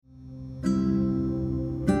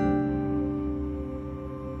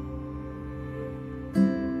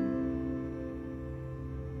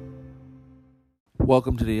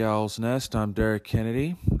Welcome to the Owl's Nest. I'm Derek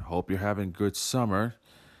Kennedy. Hope you're having a good summer.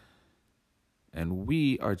 And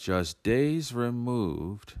we are just days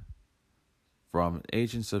removed from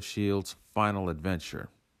Agents of S.H.I.E.L.'s final adventure.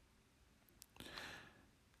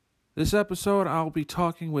 This episode, I'll be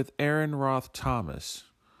talking with Erin Roth Thomas,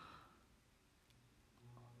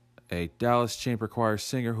 a Dallas Chamber Choir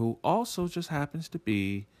singer who also just happens to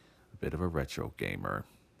be a bit of a retro gamer.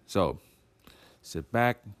 So, sit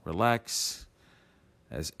back, relax,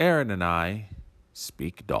 as Erin and I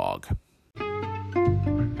speak dog.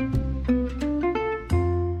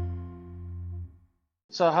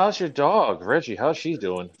 So how's your dog, Reggie? How's she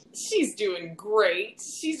doing? She's doing great.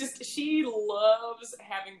 She loves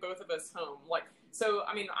having both of us home.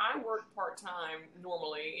 I work part-time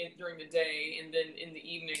normally during the day, and then in the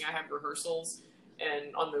evening I have rehearsals,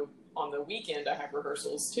 and on the weekend I have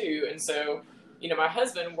rehearsals too. And so, my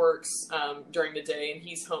husband works during the day and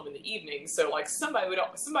he's home in the evening. So somebody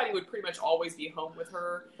would pretty much always be home with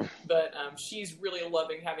her, but she's really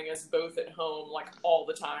loving having us both at home all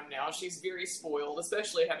the time now. She's very spoiled,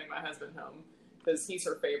 especially having my husband home because he's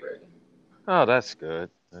her favorite. Oh, that's good.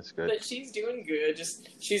 That's good. But she's doing good.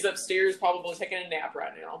 She's upstairs probably taking a nap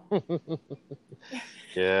right now.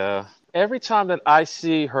 Yeah. Every time that I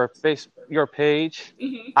see your page,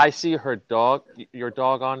 I see your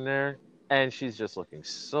dog on there, and she's just looking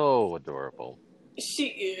so adorable. She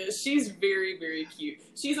is. She's very, very cute.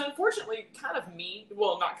 She's unfortunately kind of mean.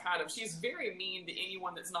 Well, not kind of. She's very mean to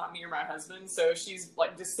anyone that's not me or my husband. So she's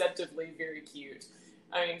deceptively very cute.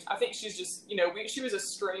 I mean, I think she's just, she was a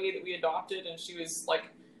stray that we adopted, and she was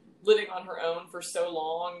living on her own for so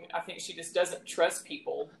long. I think she just doesn't trust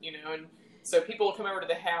people, and so people will come over to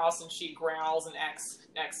the house and she growls and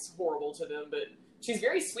acts horrible to them. But she's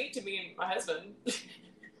very sweet to me and my husband.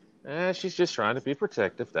 She's just trying to be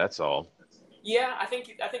protective. That's all. Yeah, I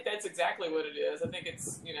think that's exactly what it is. I think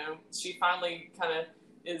it's, she finally kind of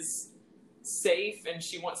is safe, and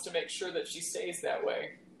she wants to make sure that she stays that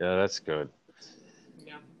way. Yeah, that's good.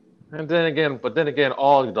 Yeah. And then again,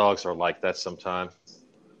 all dogs are like that sometimes.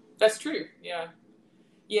 That's true. Yeah.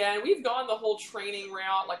 Yeah, and we've gone the whole training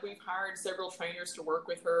route. We've hired several trainers to work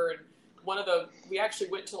with her, and we actually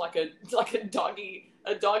went to a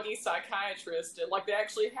doggy psychiatrist, and they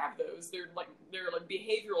actually have those. They're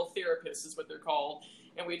behavioral therapists is what they're called.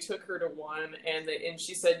 And we took her to one, and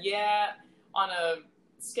she said, yeah, on a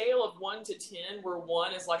scale of 1 to 10, where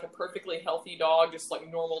 1 is a perfectly healthy dog, just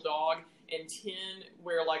normal dog, and 10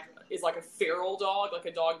 where is a feral dog,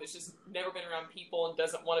 a dog that's just never been around people and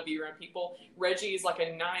doesn't want to be around people. Reggie is a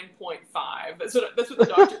 9.5. That's what the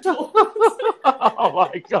doctor told us. Oh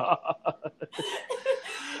my God.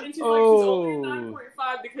 And she's she's only a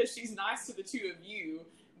 9.5 because she's nice to the two of you.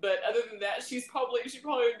 But other than that, she probably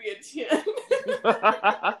would be a 10.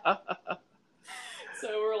 So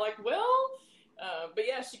we're but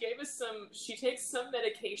yeah, she takes some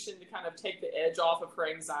medication to kind of take the edge off of her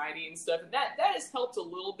anxiety and stuff. And that has helped a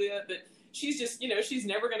little bit, but she's just, she's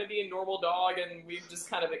never going to be a normal dog. And we've just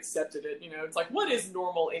kind of accepted it. It's what is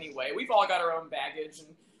normal anyway? We've all got our own baggage,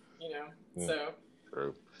 and, so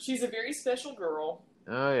True. She's a very special girl.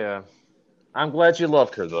 Oh yeah. I'm glad you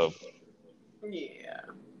loved her though. Yeah.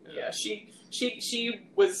 Yeah. She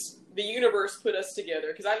was, the universe put us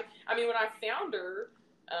together. Cause I mean, when I found her,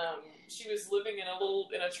 she was living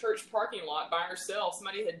in a church parking lot by herself.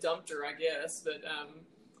 Somebody had dumped her, I guess.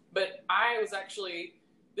 But I was actually,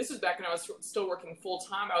 this was back when I was still working full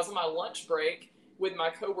time. I was on my lunch break with my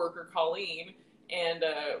coworker Colleen, and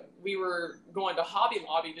we were going to Hobby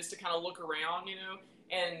Lobby just to kind of look around,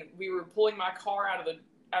 and we were pulling my car out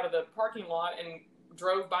of the parking lot and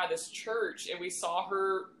drove by this church, and we saw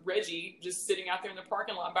Reggie, just sitting out there in the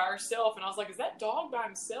parking lot by herself. And I was like, is that dog by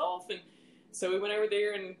himself? And so we went over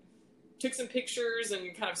there and took some pictures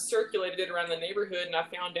and kind of circulated it around the neighborhood. And I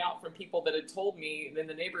found out from people that had told me in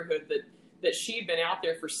the neighborhood that she'd been out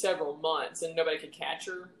there for several months and nobody could catch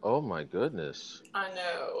her. Oh my goodness. I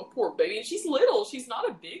know. Poor baby. And she's little. She's not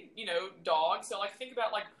a big, dog. So think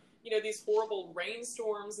about these horrible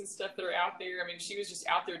rainstorms and stuff that are out there. I mean, she was just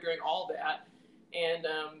out there during all that. And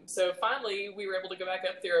so finally we were able to go back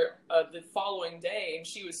up there the following day, and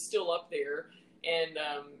she was still up there, and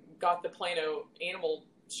got the Plano animal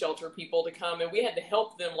shelter people to come, and we had to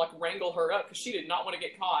help them wrangle her up because she did not want to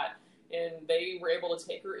get caught. And they were able to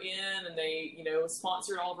take her in, and they,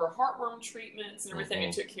 sponsored all of her heartworm treatments and everything,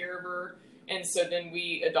 and took care of her. And so then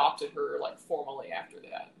we adopted her formally after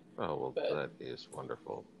that. Oh, well, that is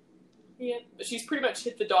wonderful. Yeah, but she's pretty much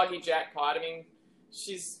hit the doggy jackpot. I mean,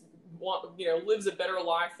 she's lives a better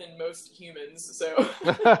life than most humans. So,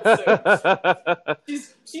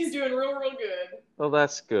 she's doing real good. Well,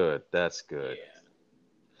 that's good. That's good. Yeah.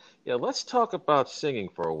 Yeah, let's talk about singing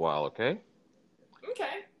for a while, okay?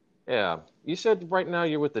 Okay. Yeah, you said right now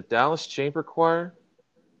you're with the Dallas Chamber Choir.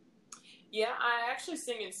 Yeah, I actually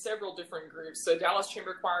sing in several different groups. So Dallas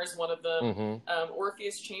Chamber Choir is one of them. Mm-hmm.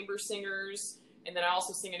 Orpheus Chamber Singers, and then I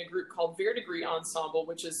also sing in a group called Verdigris Ensemble,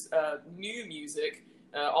 which is new music,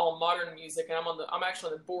 all modern music, and I'm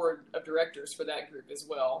actually on the board of directors for that group as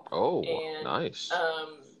well, Oh, and nice.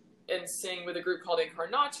 and sing with a group called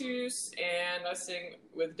Incarnatus, and I sing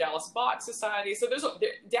with Dallas Bach Society. So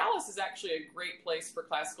Dallas is actually a great place for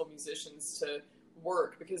classical musicians to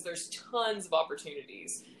work because there's tons of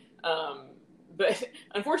opportunities. Um, but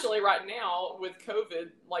unfortunately, right now with COVID,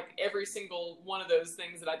 like every single one of those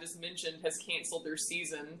things that I just mentioned has canceled their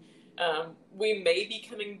season. We may be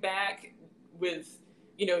coming back with,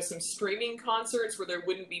 some streaming concerts where there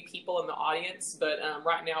wouldn't be people in the audience, but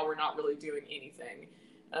right now we're not really doing anything.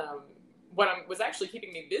 Um, was actually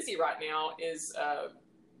keeping me busy right now is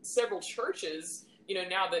several churches.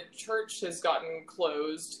 Now that church has gotten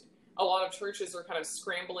closed, a lot of churches are kind of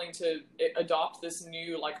scrambling to adopt this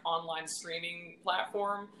new like online streaming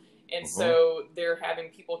platform, and Mm-hmm. so they're having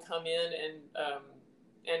people come in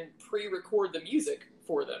and pre-record the music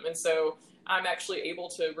for them, and so I'm actually able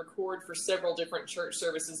to record for several different church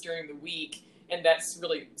services during the week, and that's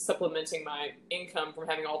really supplementing my income from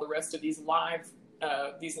having all the rest of these live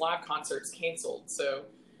concerts canceled. So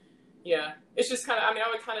yeah, it's just kind of, I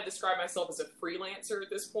would kind of describe myself as a freelancer at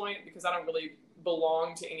this point because I don't really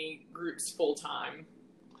belong to any groups full time.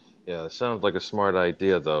 Yeah, it sounds like a smart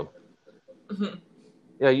idea, though. Mm-hmm.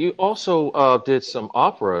 Yeah, you also did some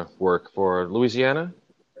opera work for Louisiana.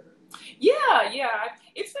 Yeah, yeah.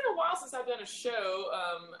 It's been a while since I've done a show.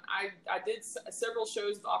 I did several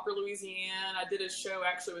shows with Opera Louisiana. I did a show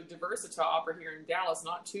actually with Diversita Opera here in Dallas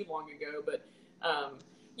not too long ago. But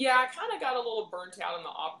yeah, I kind of got a little burnt out on the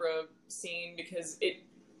opera scene because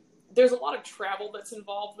there's a lot of travel that's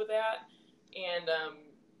involved with that, and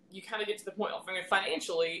you kind of get to the point.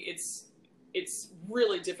 Financially, it's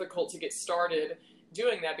really difficult to get started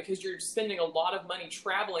doing that because you're spending a lot of money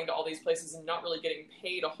traveling to all these places and not really getting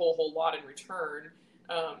paid a whole lot in return.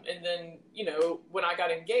 And then, when I got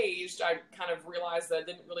engaged, I kind of realized that I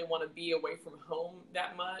didn't really want to be away from home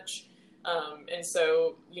that much. And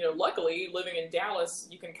so, luckily living in Dallas,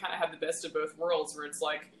 you can kind of have the best of both worlds where it's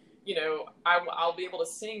like, I'll be able to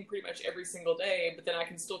sing pretty much every single day, but then I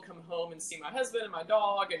can still come home and see my husband and my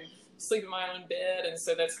dog and sleep in my own bed. And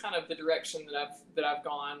so that's kind of the direction that I've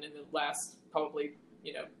gone in the last probably,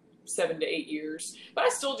 7 to 8 years. But I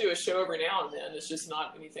still do a show every now and then. It's just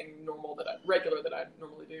not anything regular that I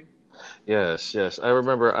normally do. Yes, yes. I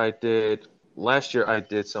remember last year I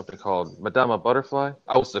did something called Madama Butterfly.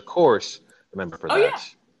 I was the chorus member for Oh that. yeah,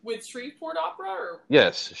 with Shreveport Opera or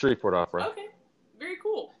Yes, Shreveport Opera. okay, very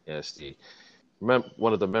cool. Yes,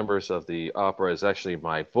 one of the members of the opera is actually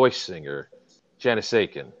my voice singer, Janice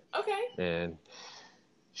Aiken. Okay, And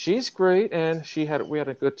she's great, and we had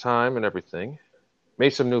a good time and everything.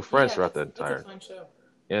 Made some new friends yeah, throughout the that's a entire. fun show.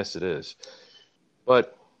 Yes, it is.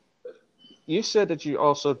 But you said that you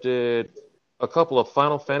also did a couple of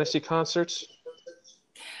Final Fantasy concerts.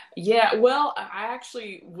 Yeah, well, I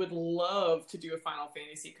actually would love to do a Final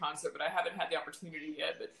Fantasy concert, but I haven't had the opportunity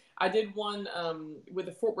yet. But I did one with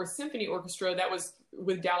the Fort Worth Symphony Orchestra. That was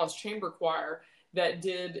with Dallas Chamber Choir.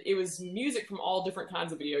 It was music from all different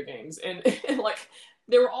kinds of video games, and, and like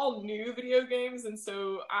they were all new video games, and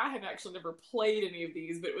so I had actually never played any of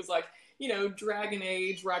these. But it was like Dragon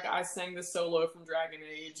Age, where I sang the solo from Dragon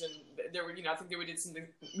Age, and there were I think they did some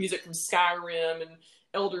music from Skyrim and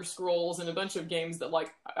Elder Scrolls and a bunch of games that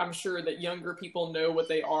like I'm sure that younger people know what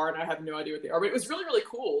they are, and I have no idea what they are. But it was really really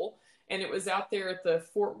cool, and it was out there at the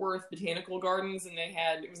Fort Worth Botanical Gardens, and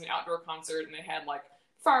it was an outdoor concert, and they had like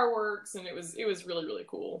fireworks, and it was really really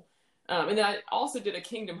cool. And then I also did a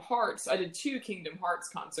Kingdom Hearts. I did two Kingdom Hearts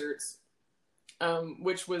concerts,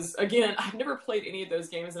 which was again I've never played any of those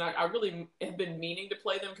games, and I really have been meaning to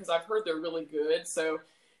play them because I've heard they're really good. So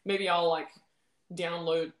maybe I'll like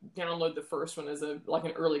download the first one as like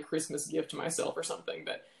an early Christmas gift to myself or something.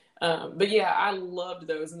 But yeah, I loved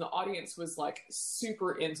those, and the audience was like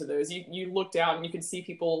super into those. You looked out and you could see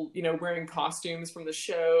people, wearing costumes from the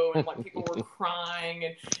show, and like people were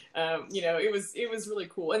crying, and it was really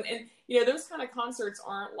cool. And those kind of concerts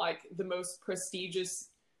aren't like the most prestigious,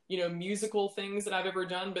 musical things that I've ever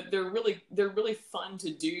done, but they're really fun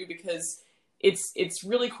to do because it's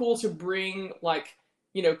really cool to bring like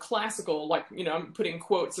classical, like, I'm putting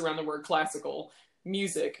quotes around the word classical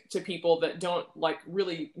music to people that don't like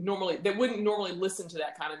really normally, that wouldn't normally listen to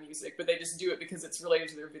that kind of music, but they just do it because it's related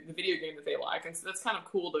to the video game that they like. And so that's kind of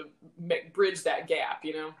cool to bridge that gap.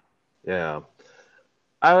 Yeah.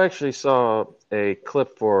 I actually saw a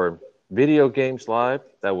clip for Video Games Live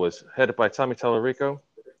that was headed by Tommy Tallarico,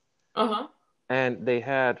 Uh-huh. and they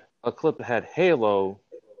had a clip that had Halo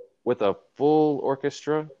with a full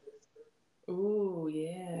orchestra, Ooh,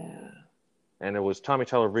 yeah. and it was Tommy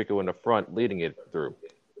Tallarico in the front leading it through.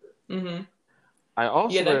 Mm-hmm. I Yeah,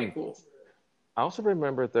 also that'd be cool. I also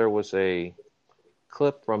remember there was a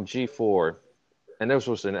clip from G4, and this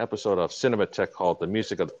was an episode of Cinematech called "The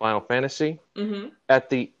Music of the Final Fantasy." Mm-hmm. At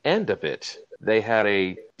the end of it, they had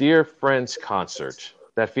a Dear Friends concert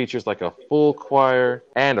that features like a full choir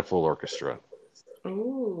and a full orchestra.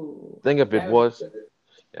 Ooh. Thing of it That would was,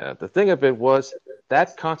 yeah, the thing of it was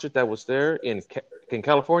that concert that was there in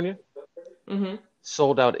California mm-hmm.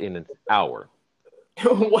 sold out in an hour.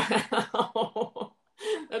 Wow.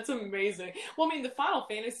 That's amazing. Well, I mean, the Final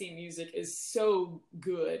Fantasy music is so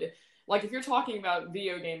good. Like, if you're talking about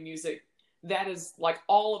video game music, that is like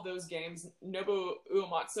all of those games. Nobuo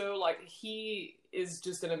Uematsu, like he is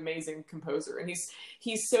just an amazing composer, and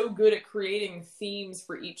he's so good at creating themes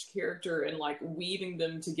for each character and like weaving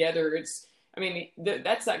them together. It's, I mean,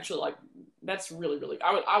 that's actually like that's really really.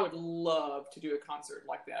 I would love to do a concert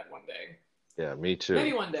like that one day. Yeah, me too.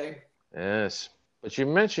 Maybe one day. Yes. But you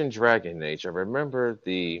mentioned Dragon Age. I remember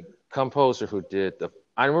the composer who did the.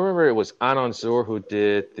 I remember it was Anon Zur who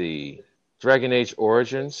did the Dragon Age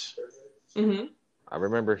Origins. Mm-hmm. I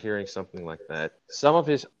remember hearing something like that. Some of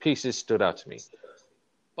his pieces stood out to me.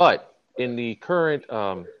 But in the current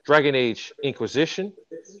Dragon Age Inquisition,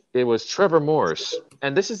 it was Trevor Morris.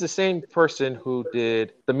 And this is the same person who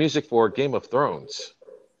did the music for Game of Thrones.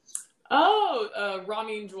 Oh,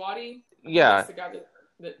 Ramin Djawadi. I think Yeah. that's the guy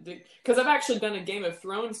that did. Because I've actually done a Game of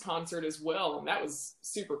Thrones concert as well, and that was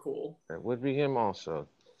super cool. That would be him also.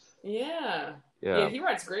 Yeah. Yeah. Yeah, he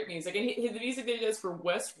writes great music, and the music that he does for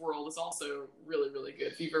Westworld is also really, really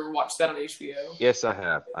good. If you've ever watched that on HBO, Yes, I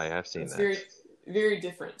have. I have seen it's that. very, very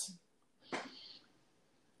different.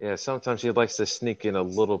 Yeah, sometimes he likes to sneak in a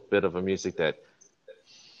little bit of a music that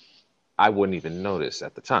I wouldn't even notice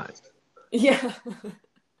at the time. Yeah.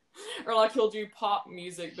 Or like he'll do pop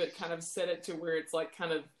music, but kind of set it to where it's like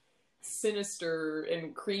kind of sinister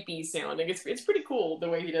and creepy sounding. It's pretty cool the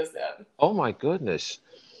way he does that. Oh my goodness.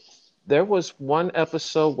 There was one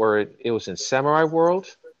episode where it was in Samurai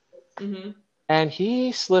World, Mm-hmm. and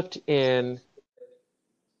he slipped in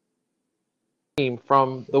a theme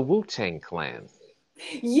from the Wu-Tang Clan.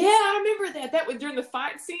 Yeah, I remember that. That was during the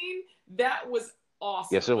fight scene. That was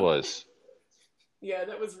awesome. Yes, it was. Yeah,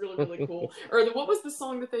 that was really really cool. Or what was the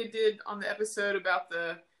song that they did on the episode about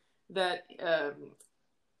the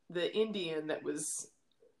Indian that was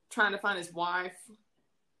trying to find his wife?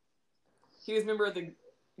 He was a member of the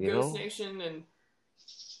Ghost Nation, and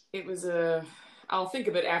it was I'll think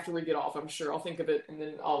of it after we get off. I'm sure I'll think of it, and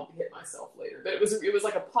then I'll hit myself later. But it was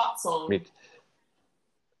like a pop song.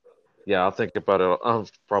 Yeah, I'll think about it. I'll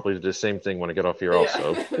probably do the same thing when I get off here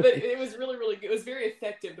also. But it was really, really good. It was very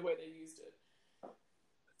effective the way they used it.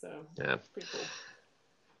 So, yeah. Pretty cool.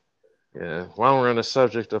 Yeah, while we're on the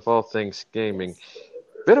subject of all things gaming,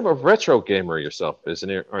 bit of a retro gamer yourself, isn't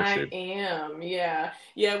it? Aren't you? I am, yeah.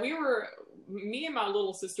 Yeah, me and my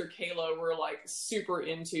little sister Kayla were like super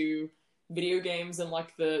into video games in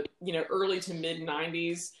like the, early to mid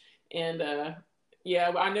 90s. And,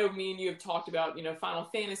 yeah, I know me and you have talked about, Final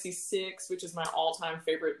Fantasy VI, which is my all-time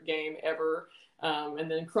favorite game ever. And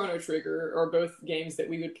then Chrono Trigger are both games that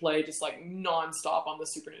we would play just like nonstop on the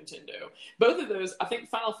Super Nintendo. Both of those, I think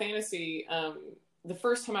Final Fantasy, the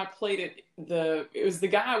first time I played it, it was the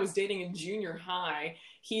guy I was dating in junior high.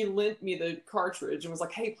 He lent me the cartridge and was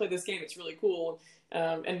like, "Hey, play this game. It's really cool."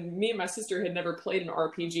 And me and my sister had never played an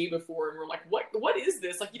RPG before, and we're like, "What is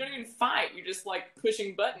this? Like, you don't even fight. You're just like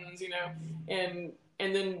pushing buttons, And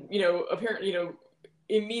then apparently,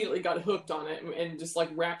 immediately got hooked on it and just like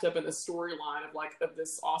wrapped up in the storyline of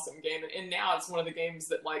this awesome game. And now it's one of the games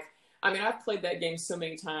that like, I mean, I've played that game so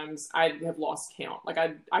many times, I have lost count. Like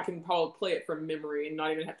I can probably play it from memory and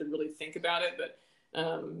not even have to really think about it.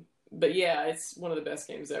 But yeah, it's one of the best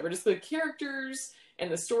games ever. Just the characters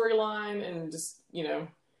and the storyline and just,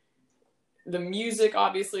 the music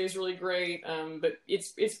obviously is really great. But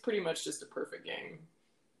it's pretty much just a perfect game.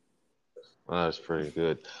 Well, that's pretty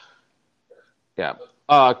good. Yeah.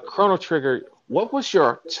 Chrono Trigger, what was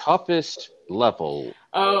your toughest level?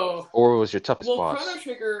 Oh. Or was your toughest boss? Chrono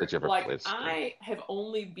Trigger, that you ever like, played? I have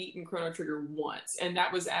only beaten Chrono Trigger once, and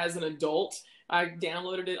that was as an adult. I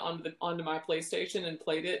downloaded it onto my PlayStation and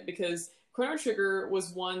played it because Chrono Trigger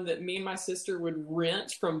was one that me and my sister would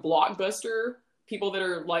rent from Blockbuster. People that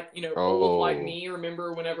are like, old like me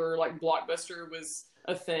remember whenever like Blockbuster was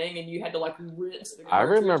a thing and you had to like rent the cartridge. I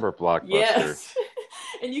remember Blockbuster. Yes.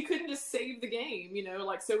 and you couldn't just save the game,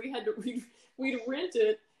 like, so we'd rent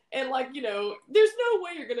it. And, like, there's no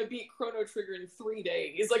way you're going to beat Chrono Trigger in 3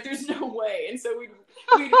 days. Like, there's no way. And so we'd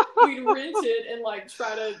rent it and, like,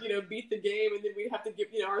 try to, beat the game. And then we'd have to give,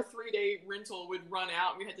 our 3-day rental would run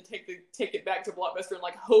out. And we had to take it back to Blockbuster and,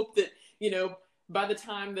 like, hope that, by the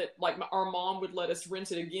time that, like, our mom would let us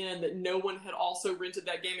rent it again, that no one had also rented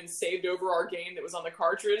that game and saved over our game that was on the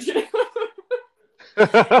cartridge. And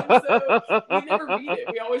so we never beat it.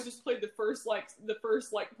 We always just played the first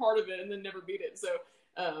part of it and then never beat it. So,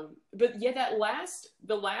 but yeah,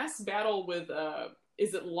 the last battle with,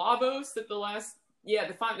 is it Lavos that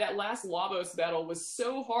that last Lavos battle was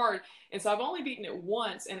so hard. And so I've only beaten it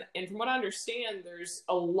once. And from what I understand, there's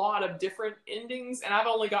a lot of different endings, and I've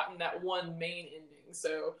only gotten that one main ending.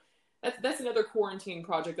 So that's another quarantine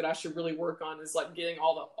project that I should really work on, is like getting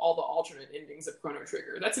all the alternate endings of Chrono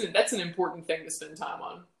Trigger. That's an important thing to spend time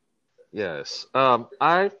on. Yes.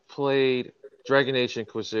 I've played Dragon Age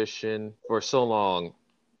Inquisition for so long.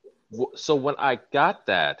 So when I got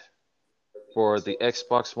that for the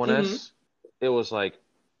Xbox One S, it was like,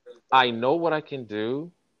 I know what I can do.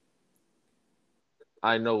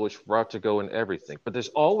 I know which route to go and everything. But there's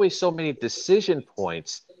always so many decision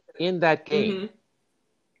points in that game.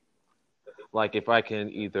 Like if I can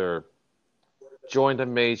either join the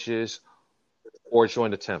mages or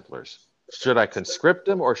join the Templars. Should I conscript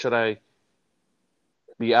them or should I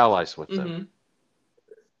be allies with them?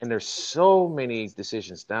 And there's so many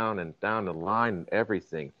decisions down the line and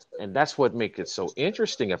everything. And that's what makes it so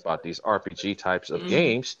interesting about these RPG types of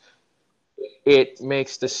games. It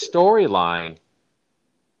makes the storyline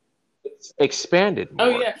expanded more.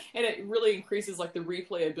 Oh yeah, and it really increases like the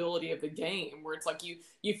replayability of the game, where it's like you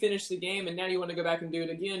finish the game and now you want to go back and do it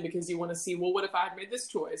again because you want to see, well, what if I had made this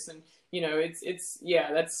choice? And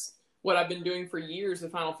that's what I've been doing for years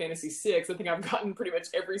with Final Fantasy VI. I think I've gotten pretty much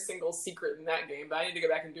every single secret in that game, but I need to go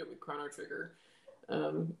back and do it with Chrono Trigger.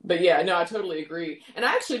 But yeah, no, I totally agree. And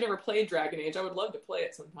I actually never played Dragon Age. I would love to play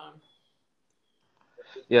it sometime.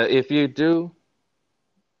 Yeah, if you do,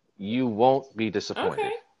 you won't be disappointed.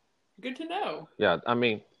 Okay, good to know. Yeah, I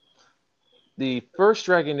mean, the first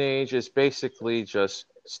Dragon Age is basically just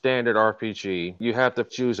standard RPG. You have to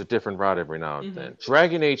choose a different route every now and then.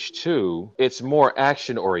 Dragon Age 2, it's more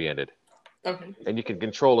action oriented. Okay. And you can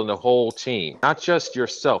control the whole team, not just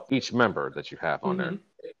yourself, each member that you have on there.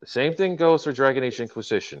 The same thing goes for Dragon Age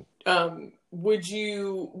Inquisition.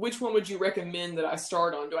 Which one would you recommend that I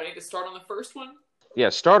start on? Do I need to start on the first one? Yeah,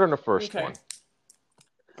 start on the first one.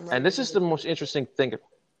 And this is the most interesting thing.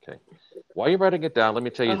 Okay. While you're writing it down, let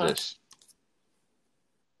me tell you this.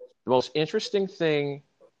 The most interesting thing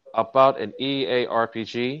about an EA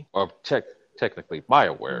RPG, or technically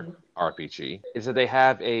BioWare RPG, is that they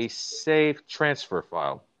have a save transfer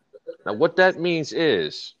file. Now, what that means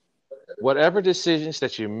is whatever decisions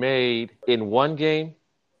that you made in one game,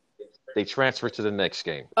 they transfer to the next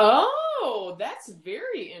game. Oh, that's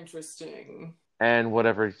very interesting. And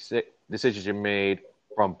whatever decisions you made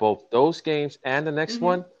from both those games and the next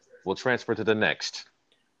one will transfer to the next.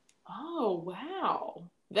 Oh, wow.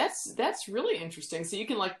 That's really interesting. So you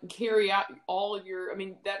can like carry out all of your, I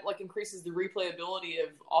mean, that like increases the replayability of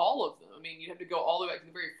all of them. I mean, you have to go all the way back to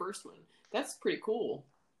the very first one. That's pretty cool.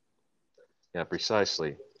 Yeah,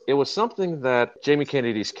 precisely. It was something that Jamie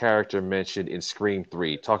Kennedy's character mentioned in Scream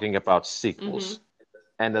 3, talking about sequels.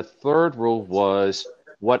 And the third rule was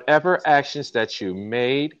whatever actions that you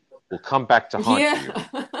made will come back to haunt you.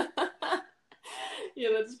 Yeah,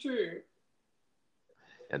 that's true.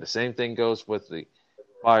 And the same thing goes with the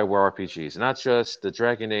BioWare RPGs, not just the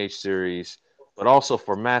Dragon Age series, but also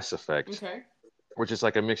for Mass Effect, which is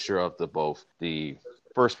like a mixture of both the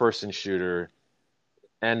first-person shooter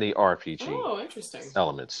and the RPG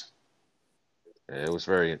elements. It was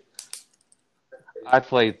very... I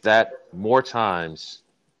played that more times,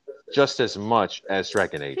 just as much as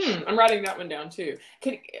Dragon Age. I'm writing that one down too.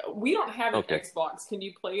 We don't have an Xbox. Can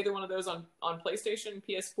you play either one of those on PlayStation,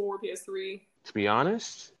 PS4, PS3? To be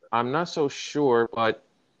honest, I'm not so sure, but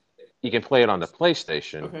you can play it on the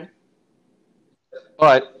PlayStation. Okay.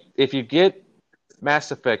 But if you get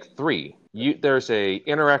Mass Effect 3, there's a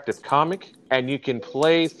interactive comic, and you can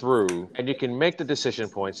play through, and you can make the decision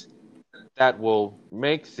points that will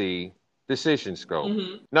make the decisions go.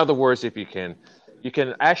 In other words, if you can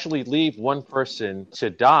actually leave one person to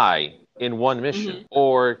die in one mission,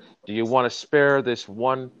 or do you want to spare this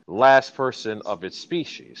one last person of its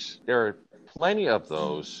species? There are plenty of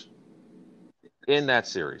those in that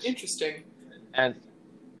series. Interesting.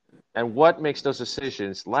 And what makes those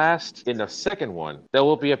decisions last in the second one, that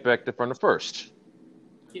will be effective from the first.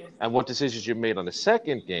 Yeah. And what decisions you made on the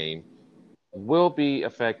second game will be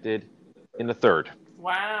affected in the third.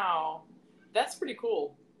 Wow, that's pretty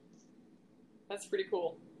cool. That's pretty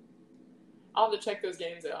cool. I'll have to check those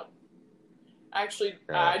games out. Actually,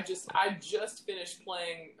 Yeah. I just finished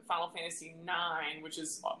playing Final Fantasy IX, which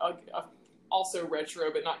is also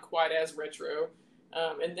retro, but not quite as retro.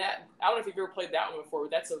 And that, I don't know if you've ever played that one before,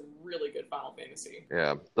 but that's a really good Final Fantasy.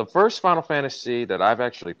 Yeah. The first Final Fantasy that I've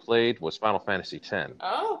actually played was Final Fantasy X.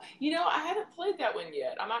 Oh, I haven't played that one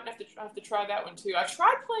yet. I might have to try that one too. I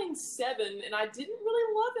tried playing 7, and I didn't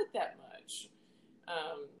really love it that much.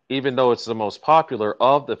 Even though it's the most popular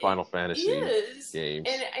of the Final Fantasy games.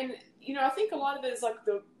 And I think a lot of it is like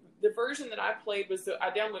the version that I played was I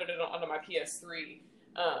downloaded it onto my PS3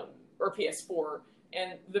 or PS4,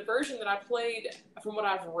 and the version that I played, from what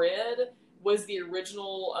I've read, was the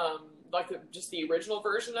original, just the original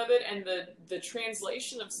version of it, and the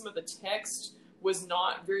translation of some of the text was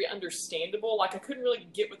not very understandable. Like, I couldn't really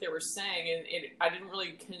get what they were saying, and I didn't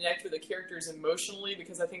really connect with the characters emotionally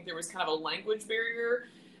because I think there was kind of a language barrier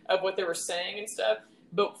of what they were saying and stuff.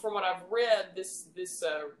 But from what I've read, this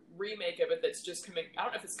remake of it that's just coming, I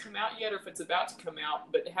don't know if it's come out yet or if it's about to come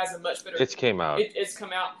out, but it has a much better... It's came out. It's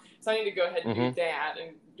come out. So I need to go ahead and do that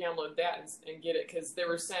and download that and get it, because they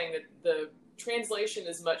were saying that the translation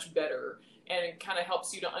is much better, and it kind of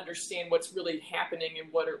helps you to understand what's really happening,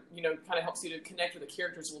 and what are, kind of helps you to connect with the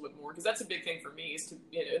characters a little bit more, because that's a big thing for me, is to,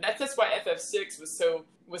 that's why FF6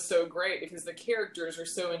 was so great, because the characters are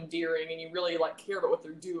so endearing, and you really care about what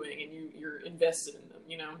they're doing, and you're invested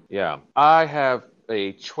in them, Yeah. I have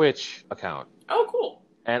a Twitch account. Oh, cool.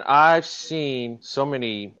 And I've seen so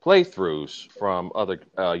many playthroughs from other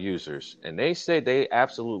users, and they say they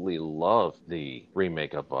absolutely love the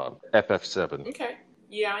remake of FF7. Okay.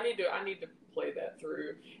 Yeah, I need to play that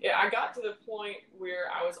through. Yeah, I got to the point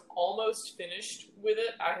where I was almost finished with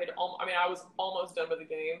it. I was almost done with the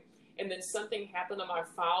game, and then something happened on my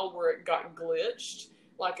file where it got glitched.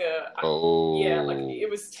 It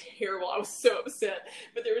was terrible. I was so upset.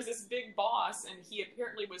 But there was this big boss, and he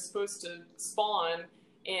apparently was supposed to spawn,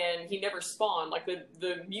 and he never spawned. Like,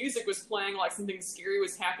 the music was playing like something scary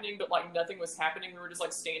was happening, but nothing was happening. We were just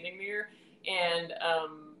standing there, and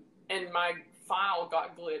my file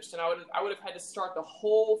got glitched, and I would have had to start the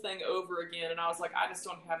whole thing over again, and I was like, I just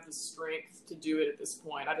don't have the strength to do it at this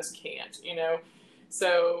point. I just can't,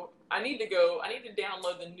 So I need to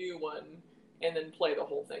download the new one and then play the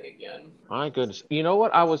whole thing again. My goodness. You know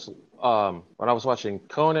what? I was when I was watching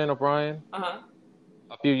Conan O'Brien a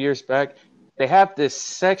few years back, they have this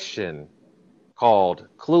section called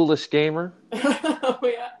Clueless Gamer. Oh,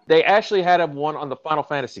 yeah. They actually had one on the Final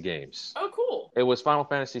Fantasy games. Oh, cool. It was Final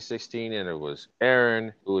Fantasy 16, and it was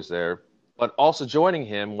Aaron who was there. But also joining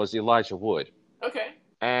him was Elijah Wood. Okay.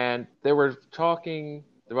 And they were talking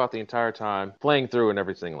throughout the entire time, playing through and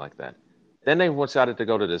everything like that. Then they decided to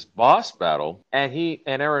go to this boss battle, and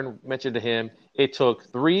Aaron mentioned to him it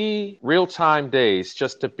took 3 real-time days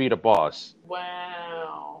just to beat a boss.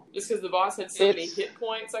 Wow. Just because the boss had so many hit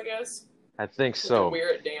points, I guess? I think so. To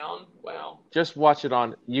wear it down? Wow. Just watch it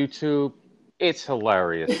on YouTube. It's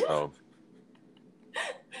hilarious, though.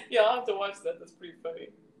 Yeah, I'll have to watch that. That's pretty funny.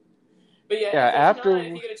 But yeah, after if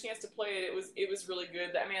you get a chance to play it, it was really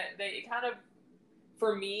good. I mean, it kind of,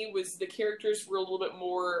 for me, was the characters were a little bit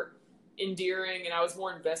more endearing, and I was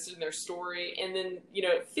more invested in their story. And then,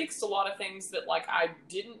 it fixed a lot of things that I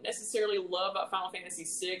didn't necessarily love about Final Fantasy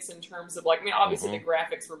VI, in terms of obviously the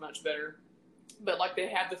graphics were much better, but they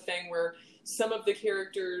had the thing where some of the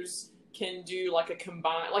characters can do a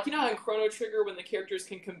combine, how in Chrono Trigger, when the characters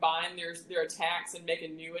can combine their attacks and make a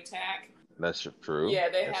new attack. That's true. Yeah,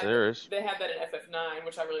 they had that in FF9,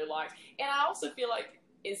 which I really liked. And I also feel like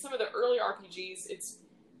in some of the early RPGs,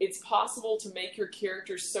 it's possible to make your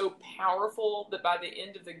characters so powerful that by the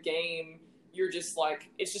end of the game, you're just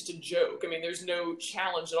it's just a joke. I mean, there's no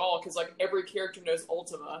challenge at all, because every character knows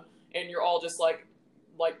Ultima, and you're all just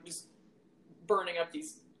just burning up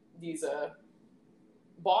these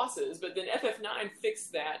bosses. But then FF9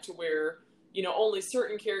 fixed that to where only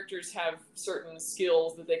certain characters have certain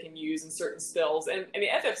skills that they can use and certain spells. And I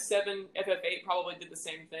mean, FF7, FF8 probably did the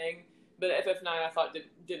same thing, but FF9 I thought did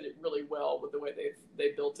it really well with the way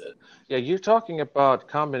they built it. Yeah, you're talking about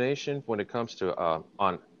combination when it comes to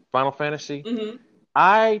on Final Fantasy. Mm-hmm.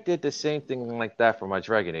 I did the same thing like that for my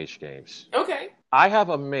Dragon Age games. Okay. I have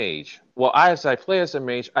a mage. Well, as I play as a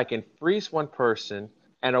mage, I can freeze one person,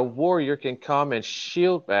 and a warrior can come and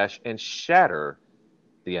shield bash and shatter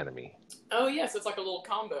the enemy. Oh, yeah, so it's like a little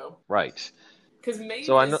combo. Right. Because mages...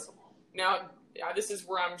 So Now, this is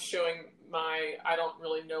where I'm showing I don't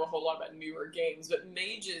really know a whole lot about newer games, but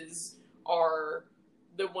mages are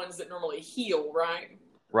the ones that normally heal, right?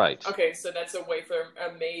 Right. Okay, so that's a way for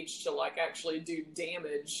a mage to like actually do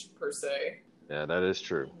damage per se. Yeah, that is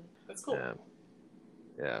true. That's cool. Yeah.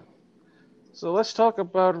 Yeah. So let's talk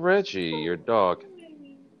about Reggie, your dog.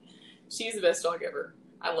 She's the best dog ever.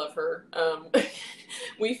 I love her.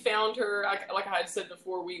 We found her, like I had said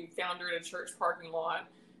before, we found her in a church parking lot.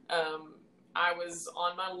 I was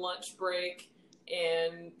on my lunch break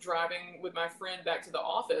and driving with my friend back to the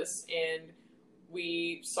office, and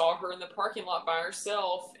we saw her in the parking lot by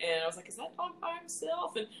herself, and I was like, is that dog by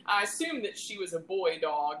himself? And I assumed that she was a boy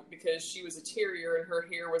dog because she was a terrier and her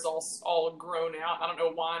hair was all grown out. I don't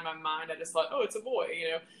know why in my mind I just thought, oh, it's a boy, you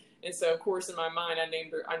know. And so, of course, in my mind, I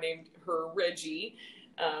named her Reggie.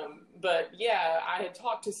 But yeah, I had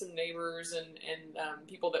talked to some neighbors and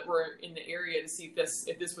people that were in the area to see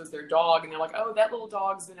if this was their dog, and they're like, oh, that little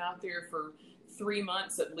dog's been out there for 3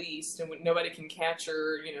 months at least, and nobody can catch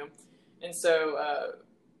her, you know. And so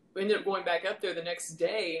we ended up going back up there the next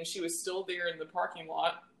day, and she was still there in the parking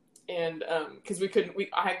lot. And because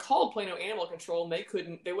I had called Plano Animal Control,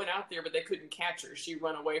 and they went out there, but they couldn't catch her. She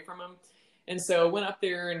ran away from them. And so I went up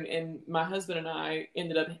there, and my husband and I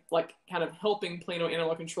ended up like kind of helping Plano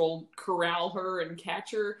Animal Control corral her and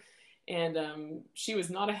catch her. And she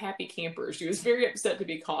was not a happy camper. She was very upset to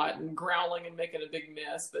be caught and growling and making a big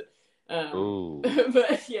mess. But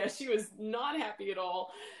but yeah, she was not happy at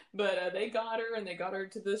all. But they got her, and they got her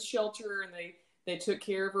to this shelter, and they took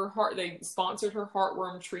care of her heart. They sponsored her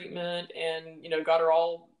heartworm treatment, and, you know, got her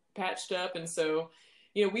all patched up. And so,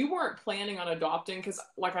 you know, we weren't planning on adopting because,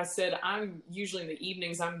 like I said, I'm usually in the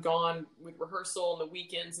evenings, I'm gone with rehearsal and the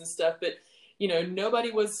weekends and stuff. But, you know,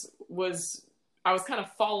 nobody was I was kind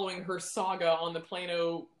of following her saga on the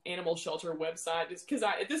Plano Animal Shelter website just because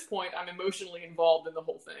at this point, I'm emotionally involved in the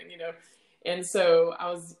whole thing, you know. And so I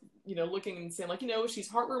was, you know, looking and saying, like, you know, she's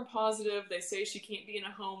heartworm positive. They say she can't be in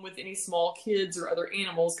a home with any small kids or other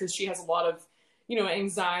animals because she has a lot of, you know,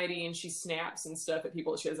 anxiety, and she snaps and stuff at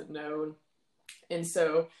people that she doesn't know. And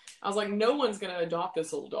so I was like, no one's going to adopt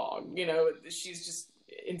this little dog. You know, she's just,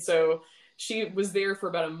 and so she was there for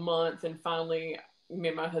about a month, and finally me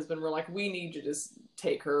and my husband were like, we need to just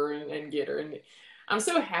take her and get her. And I'm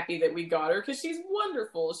so happy that we got her because she's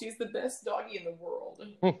wonderful. She's the best doggy in the world.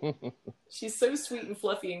 She's so sweet and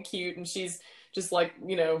fluffy and cute, and she's just like,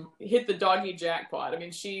 you know, hit the doggy jackpot. I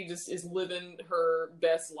mean, she just is living her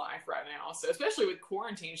best life right now. So especially with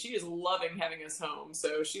quarantine, she is loving having us home.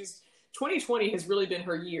 So 2020 has really been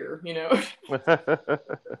her year, you know.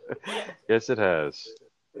 Yes, it has.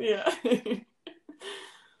 Yeah.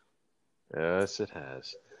 Yes, it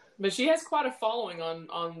has. But she has quite a following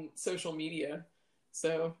on social media.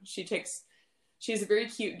 So she's a very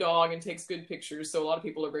cute dog and takes good pictures. So a lot of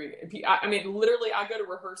people are I mean, literally, I go to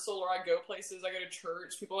rehearsal or I go places, I go to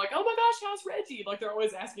church. People are like, oh my gosh, how's Reggie? Like, they're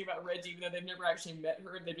always asking about Reggie, even though they've never actually met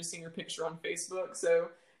her. They've just seen her picture on Facebook. So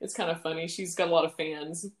it's kind of funny. She's got a lot of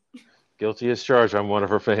fans. Guilty as charged. I'm one of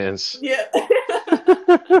her fans. Yeah.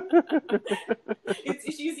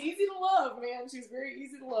 She's easy to love, man. She's very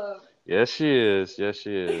easy to love. Yes, she is. Yes,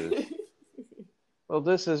 she is. Well,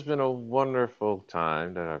 this has been a wonderful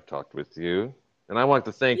time that I've talked with you. And I want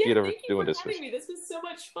to thank you for doing this with me. This was so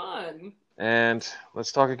much fun. And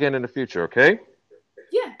let's talk again in the future, okay?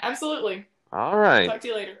 Yeah, absolutely. All right. Talk to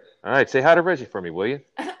you later. All right. Say hi to Reggie for me, will you?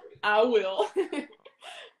 I will.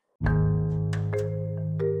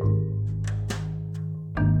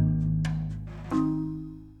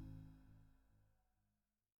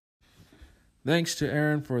 Thanks to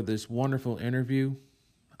Erin for this wonderful interview.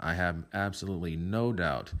 I have absolutely no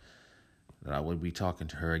doubt that I will be talking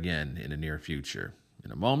to her again in the near future.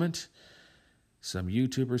 In a moment, some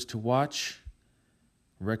YouTubers to watch,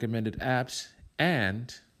 recommended apps,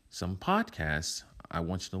 and some podcasts I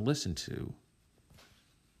want you to listen to.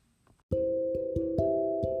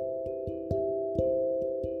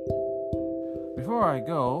 Before I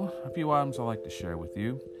go, a few items I'd like to share with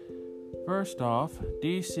you. First off,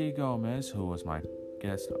 DC Gomez, who was my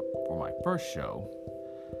guest for my first show,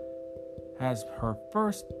 has her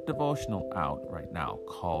first devotional out right now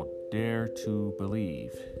called Dare to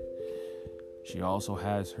Believe. She also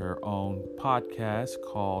has her own podcast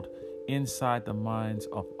called Inside the Minds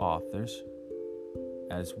of Authors,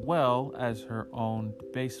 as well as her own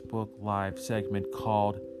Facebook Live segment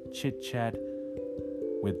called Chit Chat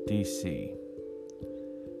with DC.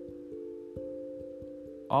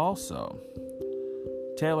 Also,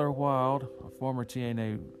 Taylor Wilde, a former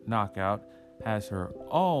TNA knockout, has her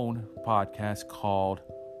own podcast called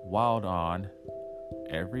Wild On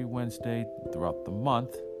every Wednesday throughout the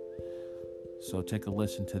month. So take a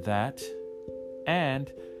listen to that.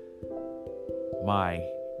 And my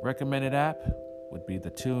recommended app would be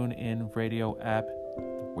the TuneIn Radio app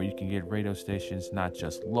where you can get radio stations not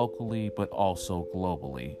just locally, but also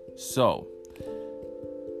globally. So,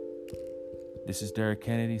 this is Derek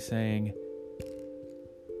Kennedy saying,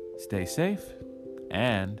 stay safe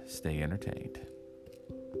and stay entertained.